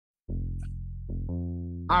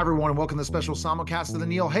Hi, everyone, and welcome to the special simulcast of the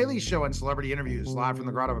Neil Haley Show and Celebrity Interviews, live from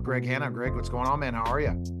the grotto with Greg Hanna. Greg, what's going on, man? How are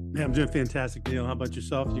you? Yeah, I'm doing fantastic, Neil. How about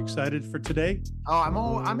yourself? You excited for today?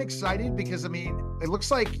 Oh, I'm excited because it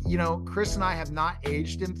looks like Chris and I have not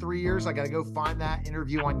aged in 3 years. I got to go find that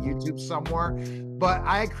interview on YouTube somewhere. But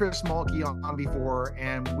I had Chris Mulkey on before,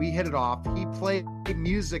 and we hit it off. He played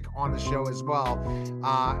music on the show as well.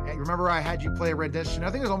 Remember, I had you play a rendition.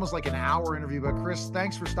 I think it was almost like an hour interview. But Chris,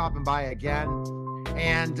 thanks for stopping by again.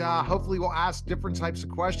 And hopefully we'll ask different types of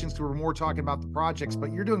questions because we're more talking about the projects.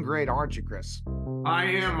 But you're doing great, aren't you, Chris? I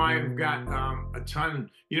am. I've got a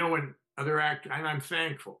ton. When other and I'm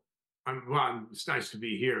thankful. It's nice to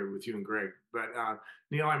be here with you and Greg. But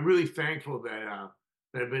Neil, I'm really thankful that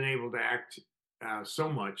I've been able to act so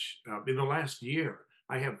much in the last year.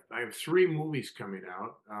 I have three movies coming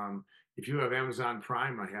out. If you have Amazon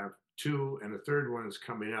Prime, I have two, and the third one is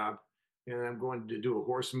coming up. And I'm going to do a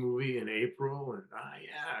horse movie in April. And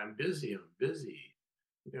yeah, I'm busy. I'm busy.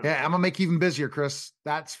 Yeah, I'm gonna make you even busier, Chris.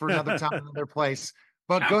 That's for another time, another place.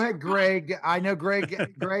 But go ahead, Greg. I know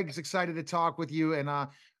Greg's excited to talk with you, and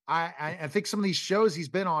I think some of these shows he's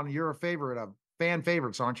been on, you're a favorite of, fan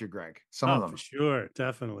favorites, aren't you, Greg? Some of them, for sure,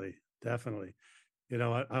 definitely.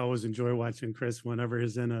 I always enjoy watching Chris whenever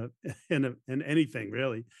he's in anything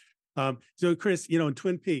really. So Chris, in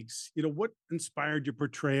Twin Peaks, what inspired your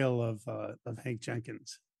portrayal of Hank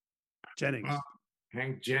Jennings?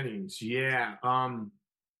 Hank Jennings, yeah.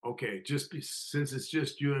 Okay, since it's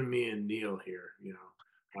just you and me and Neil here,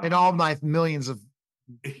 and all my millions of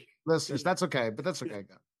listeners. That's okay, but that's okay.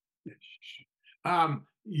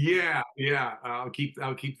 Yeah. I'll keep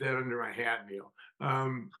that under my hat, Neil.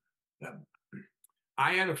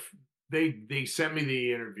 I had they sent me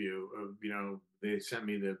the interview of they sent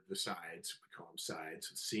me the sides, we call them sides,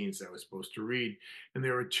 the scenes I was supposed to read, and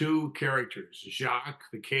there were two characters, Jacques,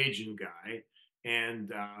 the Cajun guy,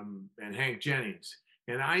 and Hank Jennings.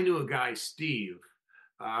 And I knew a guy, Steve,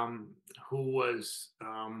 who was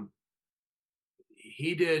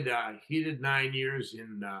he did 9 years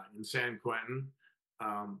in San Quentin.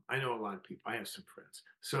 I know a lot of people. I have some friends.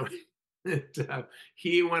 So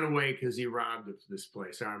he went away because he robbed this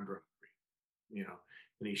place, armed robbery,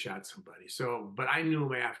 and he shot somebody. So, but I knew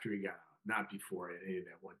him after he got out, not before any of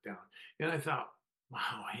that went down. And I thought,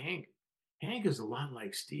 wow, Hank is a lot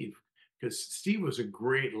like Steve, because Steve was a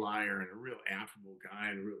great liar and a real affable guy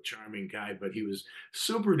and a real charming guy, but he was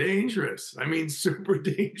super dangerous. I mean, super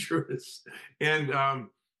dangerous. And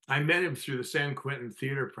I met him through the San Quentin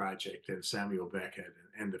Theater Project and Samuel Beckett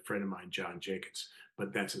and a friend of mine, John Jacobs,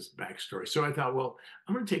 but that's his backstory. So I thought, well,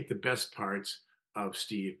 I'm going to take the best parts of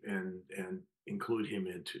Steve and include him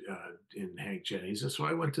in Hank Jennings. And so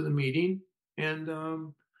I went to the meeting, and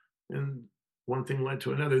one thing led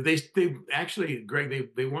to another. They actually,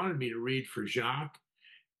 Greg, they wanted me to read for Jacques,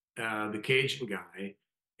 the Cajun guy,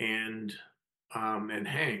 and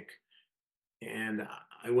Hank. And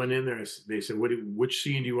I went in there. They said, which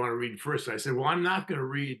scene do you want to read first? I said, well, I'm not going to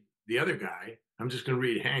read the other guy. I'm just going to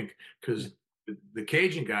read Hank, because the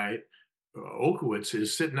Cajun guy, Okowitz,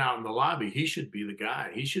 is sitting out in the lobby. He should be the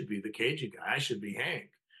guy. He should be the Cajun guy. I should be Hank.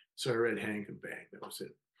 So I read Hank and bang. That was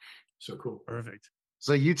it. So cool. Perfect.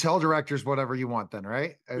 So you tell directors whatever you want then,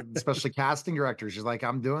 right? Especially casting directors. You're like,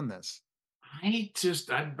 I'm doing this.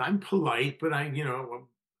 I'm polite, but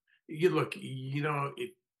you look,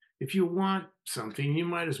 if you want something, you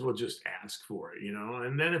might as well just ask for it,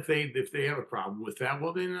 And then if they have a problem with that,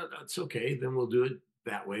 well, then that's okay. Then we'll do it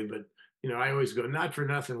that way. But I always go, not for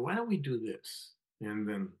nothing. Why don't we do this? And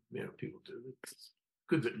then people do it.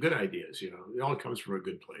 Good ideas. It all comes from a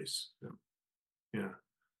good place. Yeah,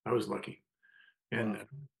 I was lucky, and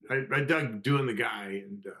I dug doing the guy,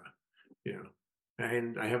 and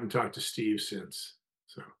I haven't talked to Steve since.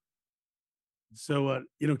 So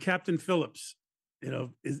Captain Phillips.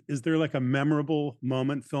 Is there like a memorable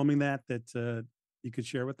moment filming that you could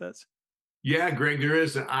share with us? Yeah, Greg, there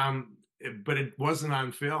is. But it wasn't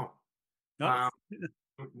on film. Oh. It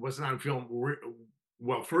wasn't on film.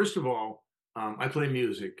 Well, first of all, I play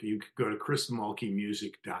music. You could go to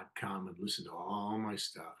chrismulkeymusic.com and listen to all my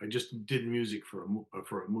stuff. I just did music for a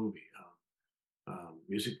movie.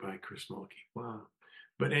 Music by Chris Mulkey. Wow.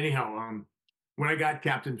 But anyhow, when I got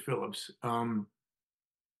Captain Phillips,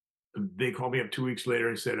 they called me up 2 weeks later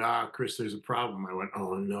and said, Chris, there's a problem. I went,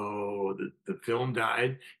 oh no, the film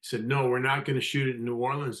died. He said, no, we're not going to shoot it in New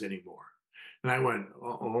Orleans anymore. And I went,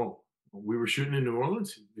 oh, we were shooting in New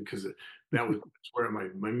Orleans? Because that was where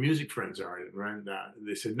my music friends are. Right?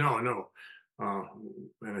 They said, no.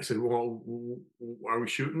 And I said, well, are we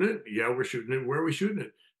shooting it? Yeah, we're shooting it. Where are we shooting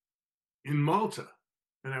it? In Malta.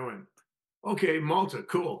 And I went, okay, Malta,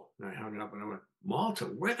 cool. And I hung up and I went, Malta,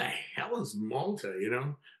 where the hell is Malta?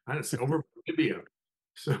 It's over Libya.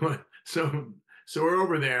 So, so, so we're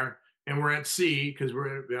over there and we're at sea because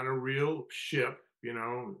we're on a real ship,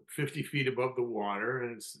 50 feet above the water,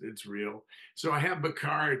 and it's real. So I have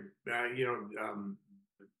Bakard,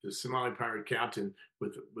 the Somali pirate captain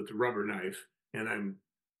with the rubber knife, and I'm,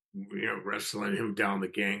 wrestling him down the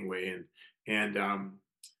gangway, and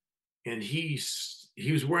he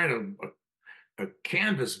was wearing a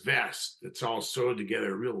canvas vest that's all sewed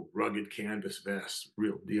together, a real rugged canvas vest,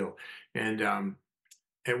 real deal. And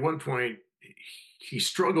at one point, he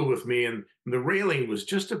struggled with me, and the railing was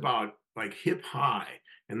just about like hip high,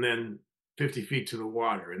 and then 50 feet to the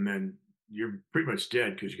water, and then you're pretty much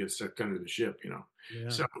dead because you get sucked under the ship. Yeah.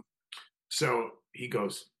 So he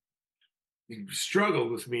he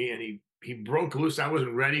struggled with me, and he broke loose. I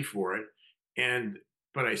wasn't ready for it, and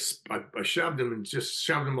but I shoved him and just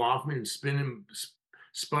shoved him off me and spun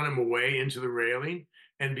him away into the railing.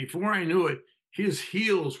 And before I knew it, his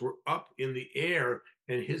heels were up in the air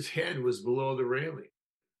and his head was below the railing.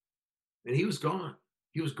 And he was gone.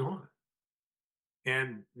 He was gone.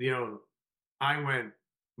 And, I went,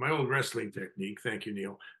 my old wrestling technique. Thank you,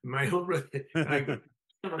 Neil. My old,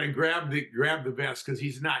 I grabbed the vest because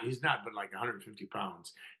he's not but like 150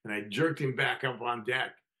 pounds. And I jerked him back up on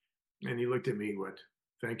deck. And he looked at me and went,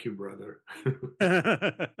 thank you, brother.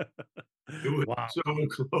 It was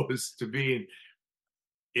so close to being,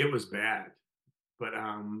 it was bad. But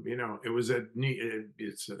it was it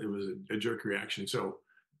was a jerk reaction. So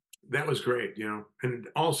that was great, And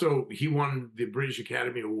also he won the British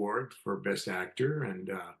Academy Award for Best Actor, and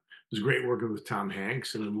it was great working with Tom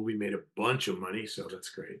Hanks, and the movie made a bunch of money, so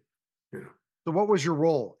that's great. So what was your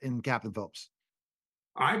role in Captain Phillips?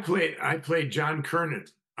 I played John Kernan.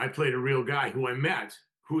 I played a real guy who I met,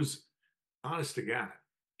 who's honest to God,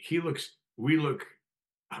 we look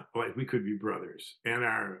like we could be brothers, and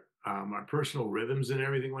our personal rhythms and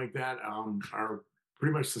everything like that are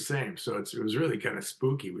pretty much the same. So it was really kind of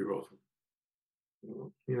spooky. We both,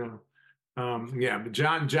 yeah. But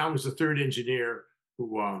John was the third engineer who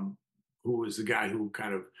was the guy who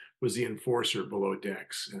kind of was the enforcer below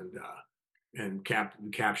decks, and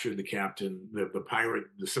captured the captain, the pirate,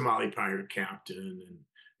 the Somali pirate captain,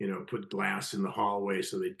 and put glass in the hallway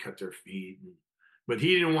so they'd cut their feet. But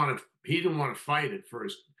he didn't want to fight at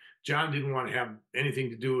first. John didn't want to have anything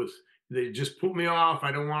to do with. They just put me off.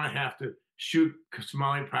 I don't want to have to shoot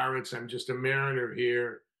Somali pirates. I'm just a mariner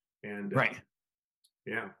here, and right.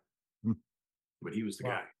 Yeah. But he was the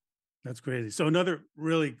guy. That's crazy. So another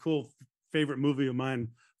really cool favorite movie of mine,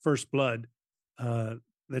 First Blood,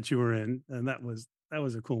 that you were in, and that was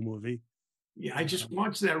a cool movie. Yeah, I just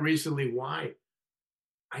watched that recently. Why?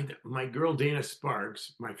 My girl Dana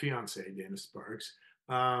Sparks, my fiance Dana Sparks,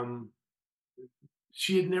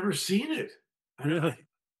 she had never seen it. Really?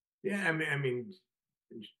 Yeah, I mean,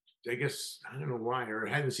 I guess I don't know why, or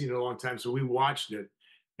hadn't seen it in a long time. So we watched it,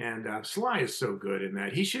 and Sly is so good in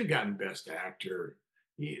that. He should have gotten Best Actor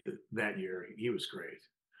that year. He was great.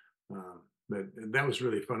 But that was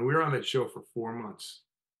really fun. We were on that show for 4 months.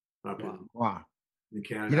 Wow. In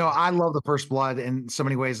Canada. I love the First Blood in so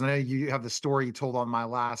many ways. And I know you have the story you told on my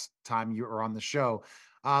last time you were on the show.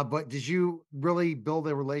 But did you really build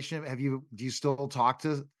a relationship? Do you still talk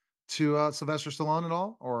to Sylvester Stallone at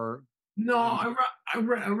all? Or no, I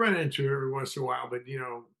run into her every once in a while, but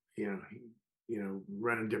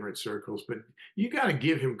run in different circles. But you got to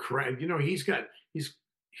give him credit.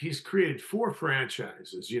 He's created 4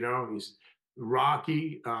 franchises. He's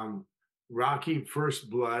Rocky, First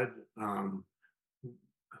Blood, and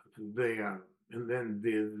then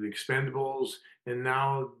the Expendables, and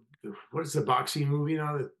now what's the boxing movie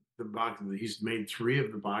now? He's made 3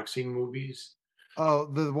 of the boxing movies. Oh,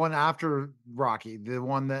 the one after Rocky, the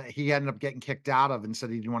one that he ended up getting kicked out of and said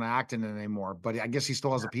he didn't want to act in it anymore. But I guess he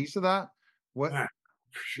still has a piece of that. What? For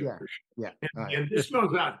sure, for sure. Yeah. And this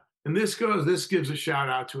goes out. And this gives a shout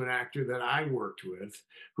out to an actor that I worked with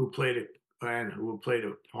who played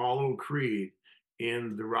Apollo Creed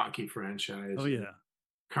in the Rocky franchise. Oh yeah.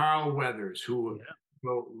 Carl Weathers, who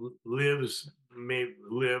lived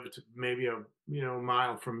maybe a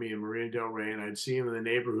mile from me in Marina Del Rey, and I'd see him in the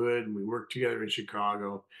neighborhood, and we worked together in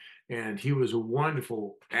Chicago. And he was a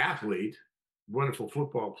wonderful athlete, wonderful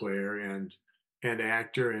football player, and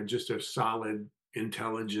actor, and just a solid,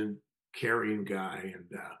 intelligent, caring guy.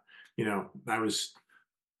 And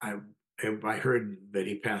I heard that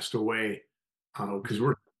he passed away because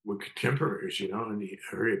we're contemporaries, and I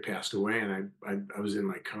heard he passed away, and I was in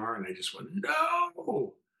my car, and I just went,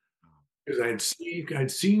 no, because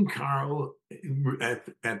I'd seen Carl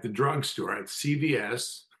at the drugstore at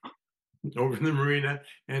CVS over in the marina.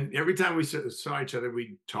 And every time we saw each other,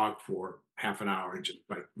 we'd talk for half an hour and just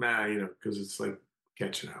like, because it's like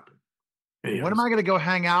catching up. When am Anyways, I going to go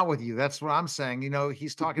hang out with you? That's what I'm saying.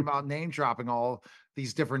 He's talking about name dropping all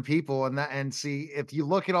these different people, and see, if you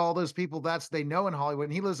look at all those people they know in Hollywood,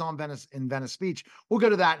 and he lives in Venice Beach. We'll go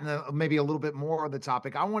to that in maybe a little bit more of the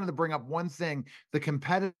topic. I wanted to bring up one thing: the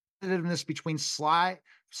competitiveness between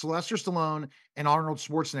Sylvester Stallone and Arnold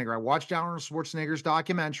Schwarzenegger. I watched Arnold Schwarzenegger's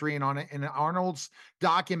documentary, and in Arnold's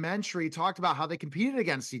documentary talked about how they competed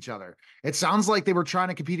against each other. It sounds like they were trying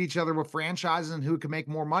to compete each other with franchises and who could make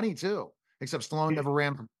more money too. Except Stallone never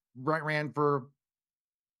ran for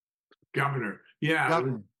governor. Yeah,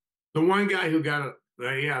 governor. the one guy who got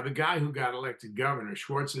the guy who got elected governor,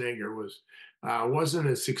 Schwarzenegger, wasn't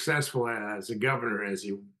as successful as a governor as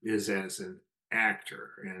he is as an actor,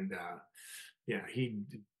 and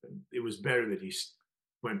it was better that he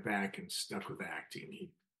went back and stuck with acting.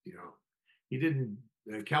 He didn't.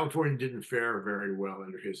 California didn't fare very well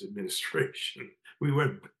under his administration.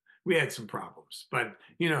 We had some problems, but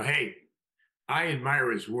hey, I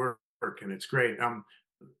admire his work, and it's great.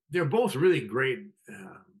 They're both really great.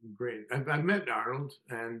 Great. I've met Arnold,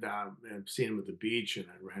 and I've seen him at the beach, and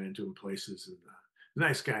I ran into him places. And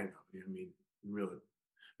nice guy, though. I mean, really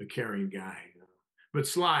a caring guy. But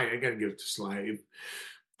Sly, I got to give it to Sly.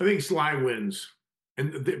 I think Sly wins.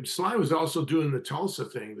 And Sly was also doing the Tulsa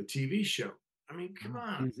thing, the TV show. I mean, come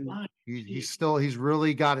on, Sly. He's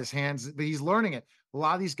really got his hands, but he's learning it. A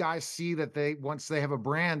lot of these guys see that once they have a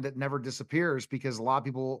brand that never disappears, because a lot of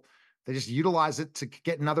people, they just utilize it to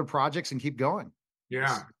get in other projects and keep going.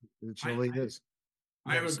 Yeah, it really is.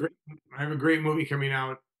 I have a great movie coming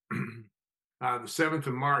out the 7th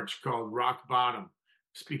of March called Rock Bottom.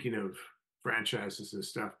 Speaking of franchises and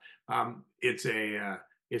stuff, it's a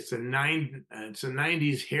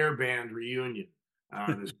 90s hair band reunion.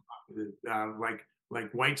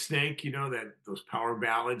 Like White Snake, those power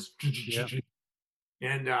ballads. Yeah.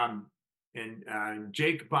 And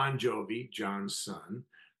Jake Bon Jovi, John's son,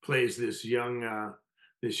 plays this young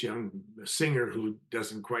singer who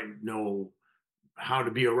doesn't quite know how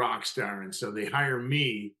to be a rock star, and so they hire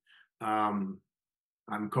me.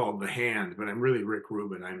 I'm called the Hand, but I'm really Rick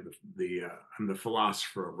Rubin. I'm the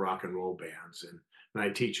philosopher of rock and roll bands, and I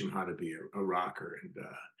teach them how to be a rocker. And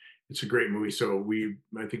it's a great movie. So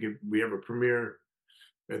I think we have a premiere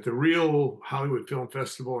at the Real Hollywood Film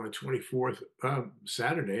Festival on the 24th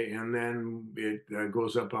Saturday, and then it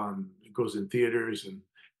goes in theaters and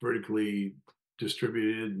vertically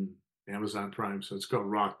distributed and Amazon Prime. So it's called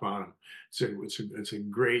Rock Bottom. It's a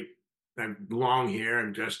great. I have long hair.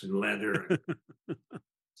 I'm dressed in leather.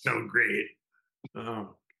 So great.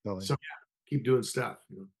 So keep doing stuff.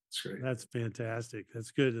 It's great. That's fantastic.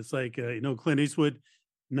 That's good. It's like Clint Eastwood,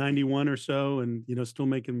 91 or so, and still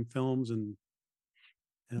making films. And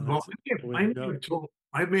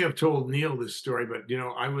I may have told Neil this story, but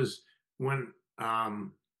I was when I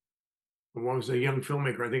was a young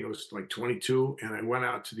filmmaker. I think I was like 22, and I went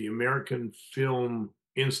out to the American Film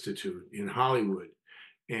Institute in Hollywood,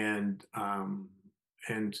 and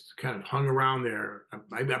kind of hung around there.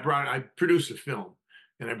 I produced a film,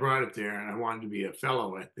 and I brought it there, and I wanted to be a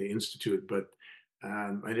fellow at the institute, but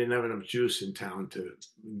I didn't have enough juice in town to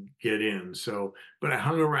get in. So, but I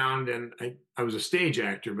hung around, and I was a stage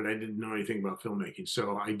actor, but I didn't know anything about filmmaking.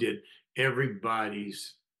 So I did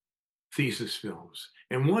everybody's thesis films.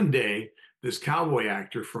 And one day, this cowboy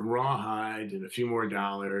actor from Rawhide and A Few More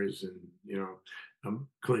Dollars, and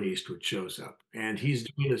Clint Eastwood shows up, and he's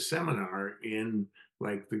doing a seminar in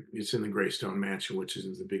it's in the Greystone Mansion, which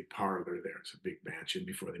is the big parlor there. It's a big mansion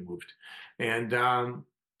before they moved. And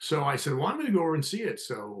so I said, well, I'm going to go over and see it.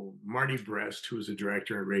 So Marty Brest, who was a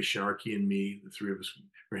director, and Ray Sharkey and me, the three of us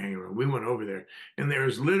were hanging around. We went over there, and there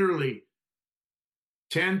was literally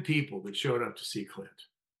 10 people that showed up to see Clint.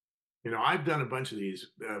 I've done a bunch of these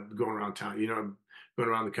going around town, going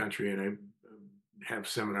around the country, and I have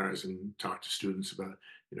seminars and talk to students about,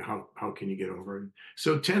 how can you get over? And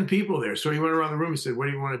so 10 people there. So he went around the room and said, what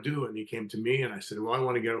do you want to do? And he came to me, and I said, well, I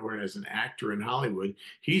want to get over as an actor in Hollywood.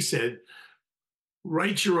 He said,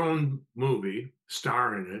 write your own movie,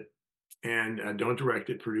 star in it, and don't direct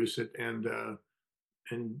it, produce it, and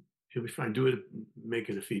he'll be fine. Do it, make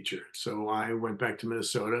it a feature. So I went back to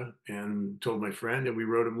Minnesota and told my friend, and we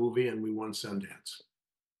wrote a movie, and we won Sundance.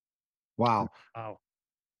 Wow. Wow.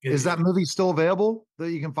 Is that movie still available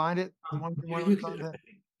that you can find it?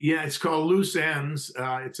 Yeah, it's called Loose Ends.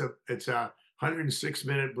 It's a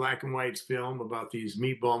 106-minute black and white film about these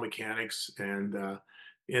meatball mechanics, and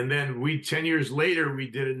then 10 years later we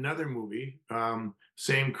did another movie,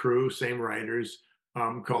 same crew, same writers,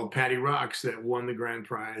 called Patty Rocks that won the grand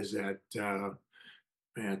prize at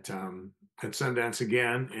Sundance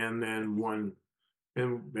again, and then won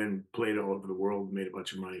and played all over the world, made a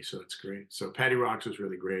bunch of money. So it's great. So Patty Rocks was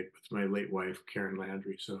really great with my late wife, Karen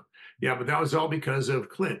Landry. So yeah, but that was all because of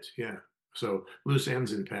Clint. Yeah. So Loose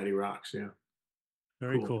Ends and Patty Rocks. Yeah.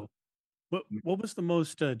 Very cool. What was the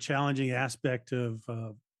most challenging aspect of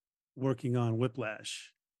working on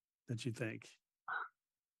Whiplash that you think?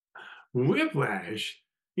 Whiplash,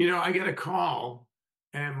 I got a call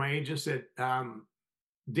and my agent said,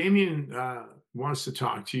 Damien wants to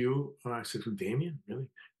talk to you. I said, well, Damien, really?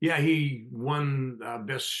 Yeah, he won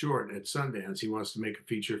Best Short at Sundance. He wants to make a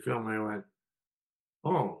feature film. I went,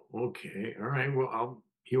 oh, okay. All right. Well,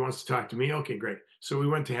 he wants to talk to me. Okay, great. So we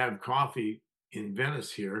went to have coffee in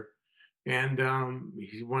Venice here, and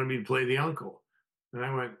he wanted me to play the uncle. And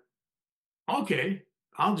I went, okay,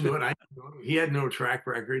 I'll do it. He had no track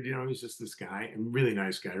record. He's just this guy, and really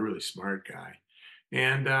nice guy, really smart guy,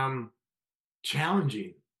 and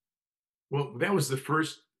challenging. Well, that was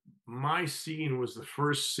my scene was the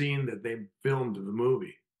first scene that they filmed of the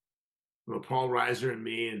movie. Well, Paul Reiser and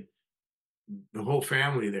me and the whole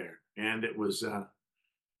family there. And it was,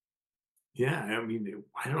 yeah, I mean,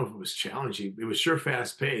 I don't know if it was challenging. It was sure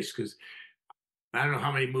fast paced because I don't know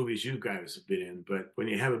how many movies you guys have been in, but when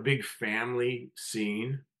you have a big family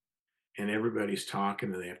scene and everybody's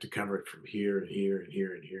talking and they have to cover it from here and here and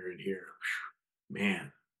here and here and here,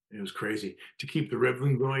 man, it was crazy to keep the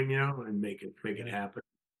rhythm going, and make it happen.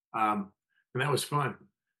 And that was fun.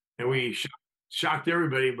 And we shocked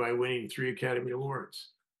everybody by winning 3 Academy Awards.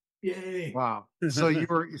 Yay! Wow. So you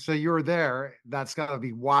were there. That's got to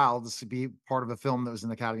be wild to be part of a film that was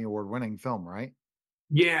an Academy Award winning film, right?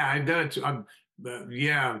 Yeah, I've done it.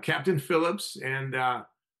 Yeah, Captain Phillips and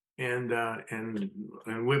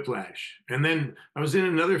Whiplash. And then I was in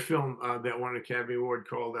another film that won an Academy Award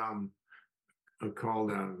called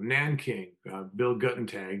Nanking. Bill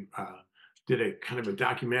Guttentag did a kind of a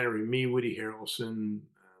documentary. Me, Woody Harrelson,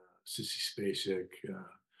 Sissy Spacek.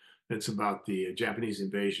 It's about the Japanese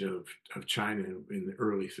invasion of China in the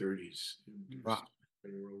early 30s. Wow.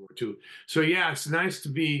 In World War II. So yeah, it's nice to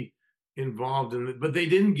be involved in it, but they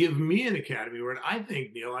didn't give me an Academy Award. I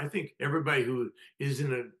think, Neil, everybody who is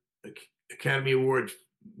in an Academy Award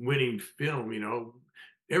winning film,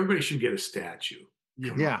 everybody should get a statue.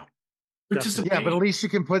 Yeah. But at least you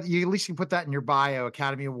can put that in your bio,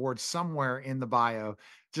 Academy Award, somewhere in the bio,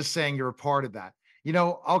 just saying you're a part of that.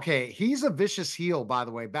 Okay, he's a vicious heel, by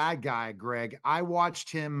the way, bad guy, Greg. I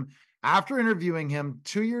watched him after interviewing him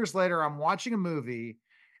 2 years later. I'm watching a movie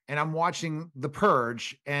and I'm watching The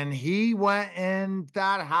Purge, and he went in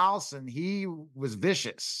that house and he was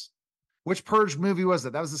vicious. Which Purge movie was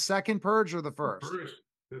it? That was the second Purge or the first?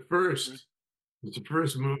 The first. It's the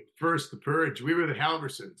first movie, The Purge. We were the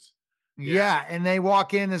Halversons. Yeah, and they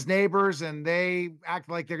walk in as neighbors and they act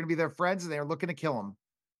like they're going to be their friends and they're looking to kill them.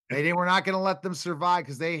 They were not going to let them survive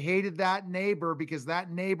because they hated that neighbor because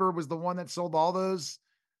that neighbor was the one that sold all those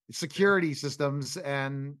security systems.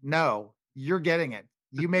 And no, you're getting it.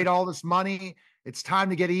 You made all this money. It's time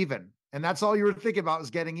to get even. And that's all you were thinking about was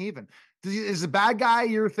getting even. Is the bad guy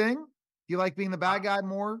your thing? Do you like being the bad guy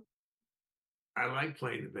more? I like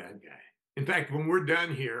playing the bad guy. In fact, when we're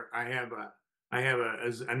done here, I have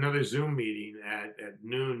another Zoom meeting at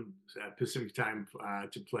noon Pacific time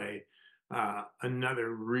to play another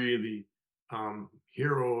really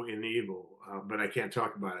hero in evil, but I can't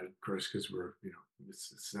talk about it, of course, because we're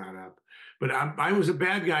it's not up. But I was a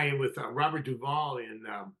bad guy with Robert Duvall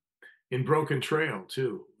in Broken Trail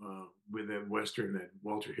too, with a Western that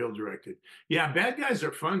Walter Hill directed. Yeah, bad guys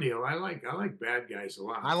are fun, Neil. I like bad guys a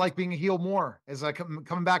lot. I like being a heel more. As I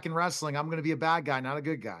coming back in wrestling, I'm going to be a bad guy, not a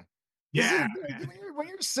good guy. Yeah. When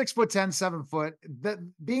you're 6'10", 7 foot, that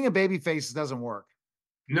being a baby face doesn't work.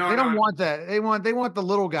 No, they don't want that. They want the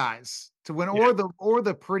little guys to win, or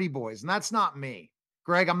the pretty boys, and that's not me,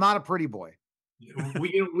 Greg. I'm not a pretty boy.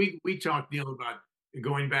 We talked, Neil, about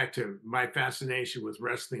going back to my fascination with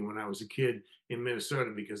wrestling when I was a kid in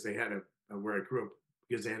Minnesota because they had where I grew up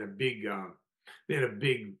because they had a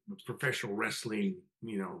big professional wrestling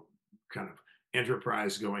kind of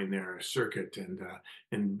enterprise going there, a circuit,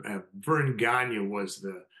 and Vern Gagne was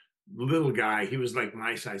the little guy. He was like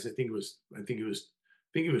my size. I think he was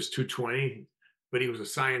 220, but he was a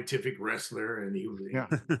scientific wrestler and he was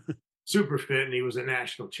super fit and he was a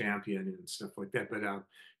national champion and stuff like that. But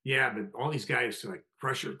but all these guys like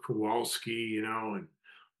Crusher Kowalski, and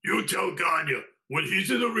you tell Gagne when he's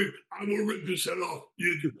in the ring, I'm gonna rip his head off.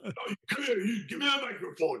 Come here, give me that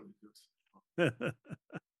microphone.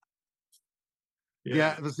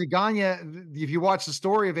 Yeah, but see, Gagne, if you watch the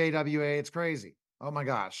story of AWA, it's crazy. Oh my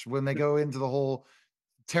gosh, when they go into the whole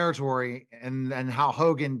territory and how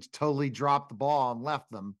Hogan totally dropped the ball and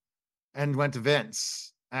left them and went to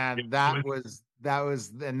Vince. And that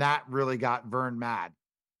really got Vern mad.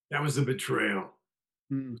 That was a betrayal.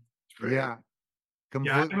 Betrayal. Yeah.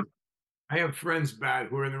 Completely. Yeah, I have friends back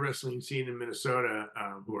who are in the wrestling scene in Minnesota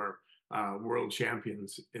who are world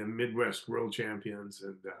champions and Midwest world champions.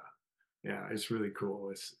 And yeah, it's really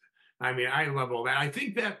cool. I love all that. I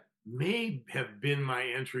think that may have been my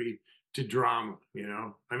entry to drama.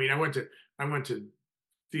 I went to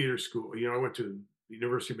theater school. I went to the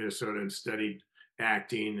University of Minnesota and studied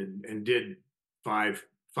acting and did five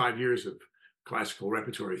years of classical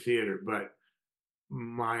repertory theater. But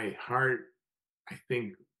my heart, I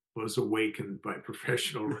think, was awakened by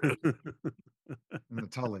professional wrestling.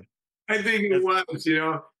 Totally. I think it was.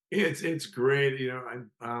 It's great.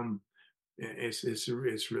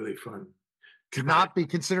 It's really fun. To not be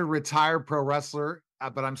considered a retired pro wrestler,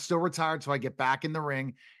 but I'm still retired, so I get back in the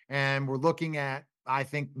ring. And we're looking at, I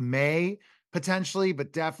think, May potentially,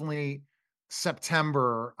 but definitely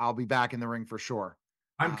September. I'll be back in the ring for sure.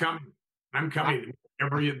 I'm coming.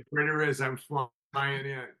 Wherever there is, I'm flying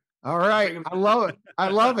in. All right. I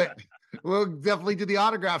love it. We'll definitely do the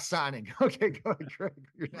autograph signing. Okay, go ahead, Greg.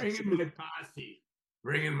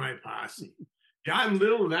 Bring in my posse. Yeah, I'm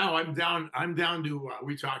little now. I'm down to,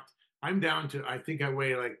 I'm down to, I think I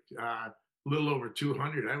weigh like a little over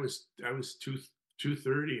 200. I was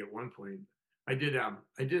 230 at one point. I did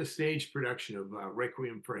a stage production of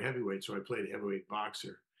Requiem for a Heavyweight, so I played a heavyweight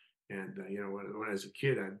boxer. And when I was a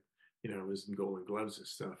kid, I was in Golden Gloves and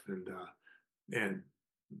stuff. And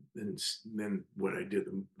then when I did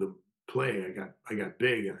the play, I got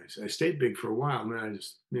big, and I stayed big for a while, and then I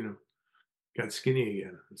just got skinny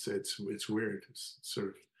again. It's weird. It's sort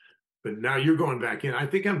of, but now you're going back in. I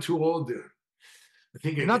think I'm too old to. I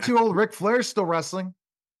think you're not too old. Ric Flair's still wrestling.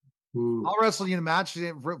 Ooh. I'll wrestle you in a match.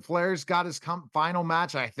 Ric Flair's got his final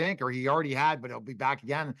match, I think, or he already had, but he'll be back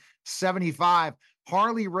again. 75.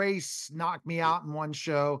 Harley Race knocked me out in one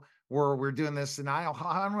show where we're doing this, and I don't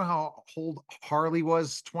know how old Harley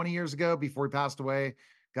was 20 years ago before he passed away.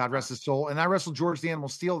 God rest his soul. And I wrestled George the Animal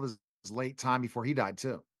Steele this late time before he died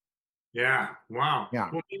too. Yeah. Wow. Yeah.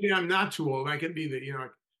 Well, maybe I'm not too old. I can be the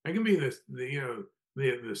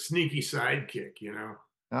sneaky sidekick.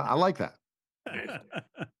 I like that.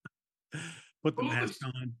 Put the mask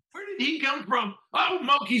on. Where did he come from? Oh,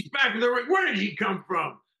 Mulkey's back in the ring. Where did he come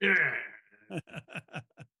from? Yeah.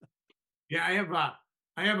 Yeah.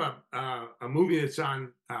 I have a movie that's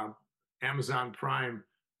on Amazon Prime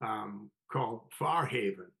called Far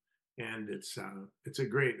Haven, and it's a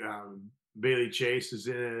great Bailey Chase is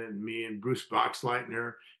in it, and me and Bruce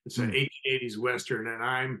Boxleitner. It's an 1880s Western, and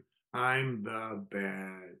I'm the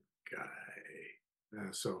bad guy.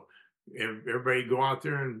 So everybody go out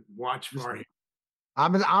there and watch Far Haven.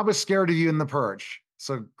 I was scared of you in The Purge.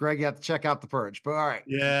 So Greg, you have to check out The Purge, but all right.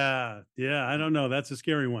 Yeah. I don't know. That's a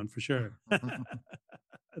scary one for sure.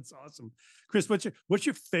 That's awesome. Chris, what's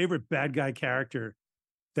your favorite bad guy character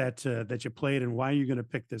that you played, and why are you going to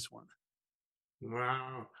pick this one?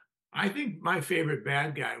 Wow. I think my favorite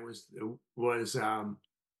bad guy was the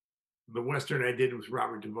Western I did with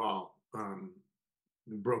Robert Duvall,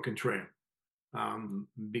 Broken Trail,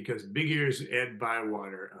 because Big Ears Ed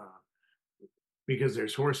Bywater, because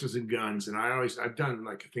there's horses and guns, and I've done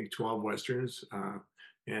like I think 12 Westerns,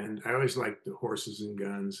 and I always liked the horses and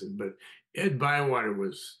guns, but Ed Bywater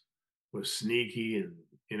was sneaky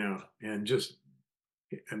and just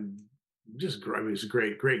he was a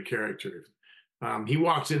great character. He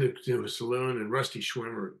walks into a saloon, and Rusty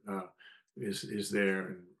Schwimmer is there,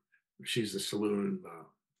 and she's the saloon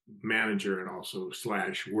manager and also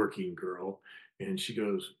 / working girl, and she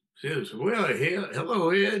says, "Well, hello,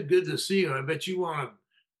 Ed. Good to see you. I bet you want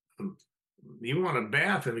a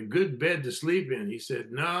bath and a good bed to sleep in." He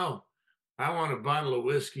said, "No, I want a bottle of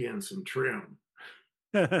whiskey and some trim."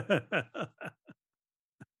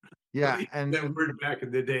 Yeah, and that word back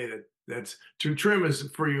in the day that's trim is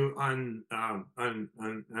for you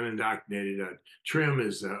unindoctrinated. Trim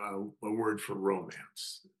is a word for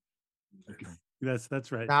romance. Okay.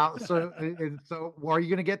 That's right. Now, so are you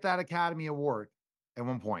going to get that Academy Award at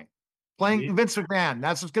one point? Playing Vince McMahon,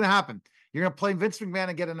 that's what's going to happen. You're going to play Vince McMahon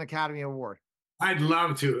and get an Academy Award. I'd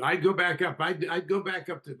love to. I'd go back up. I'd go back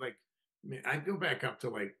up to like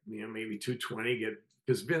maybe 220.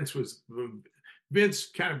 Because Vince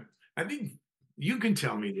kind of. I think you can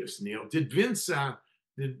tell me this, Neil. Did Vince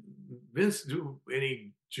do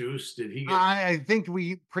any juice? Did he? I think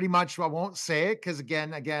we pretty much. I won't say it because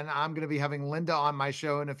again, I'm going to be having Linda on my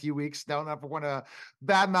show in a few weeks. Don't ever want to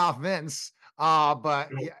badmouth Vince. But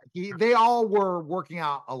yeah, they all were working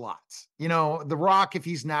out a lot. You know, The Rock, if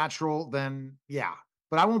he's natural, then yeah.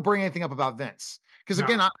 But I won't bring anything up about Vince. Because No.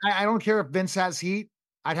 again, I don't care if Vince has heat.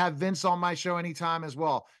 I'd have Vince on my show anytime as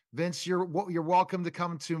well. Vince, you're welcome to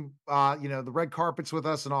come to the red carpets with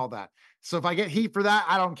us and all that. So if I get heat for that,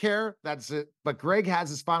 I don't care. That's it. But Greg has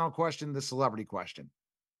his final question, the celebrity question.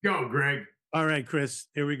 Go, Greg. All right, Chris,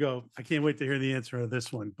 here we go. I can't wait to hear the answer of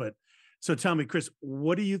this one. But so tell me, Chris,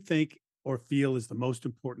 what do you think or feel is the most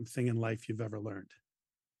important thing in life you've ever learned?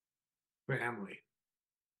 Family.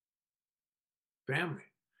 Family.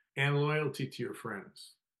 And loyalty to your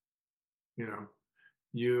friends. You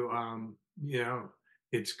know,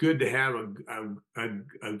 it's good to have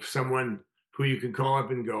a someone who you can call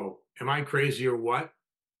up and go, am I crazy or what?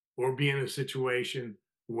 Or be in a situation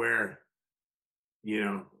where,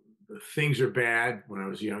 things are bad when I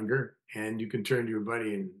was younger, and you can turn to your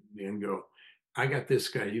buddy and go, I got this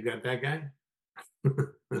guy, you got that guy?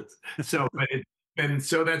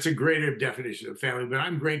 So that's a greater definition of family. But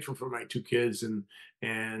I'm grateful for my two kids and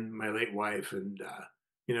my late wife, and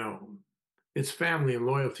it's family and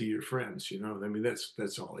loyalty to your friends. I mean,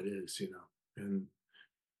 that's all it is. And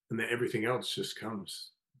then everything else just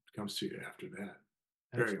comes to you after that.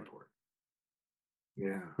 Very important.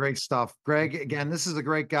 Yeah. Great stuff. Greg, again, this is a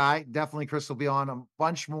great guy. Definitely Chris will be on a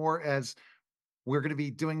bunch more as we're going to be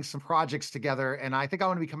doing some projects together. And I think I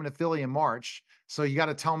want to be coming to Philly in March. So you got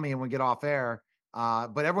to tell me when we get off air.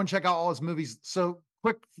 But everyone check out all his movies. So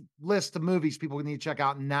quick list of movies people need to check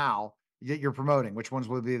out now that you're promoting. Which ones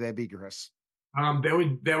would they be, Chris?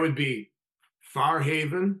 That would be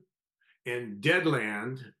Farhaven and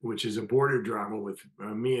Deadland, which is a border drama with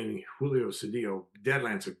me and Julio Cedillo.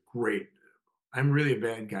 Deadland's a great. I'm really a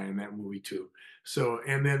bad guy in that movie too. So,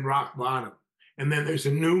 and then Rock Bottom, and then there's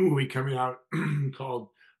a new movie coming out called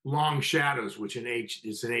Long Shadows, which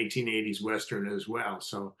is an 1880s Western as well.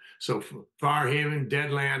 So Farhaven,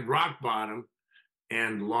 Deadland, Rock Bottom,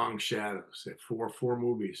 and Long Shadows. Four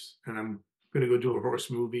movies, and I'm going to go do a horse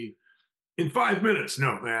movie in 5 minutes.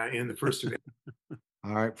 No, in the first of it.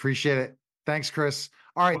 All right, appreciate it. Thanks, Chris.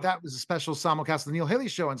 All right, that was a special simulcast of the Neil Haley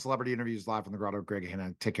Show and Celebrity Interviews live from the Grotto. Greg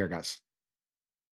Hanna. Take care, guys.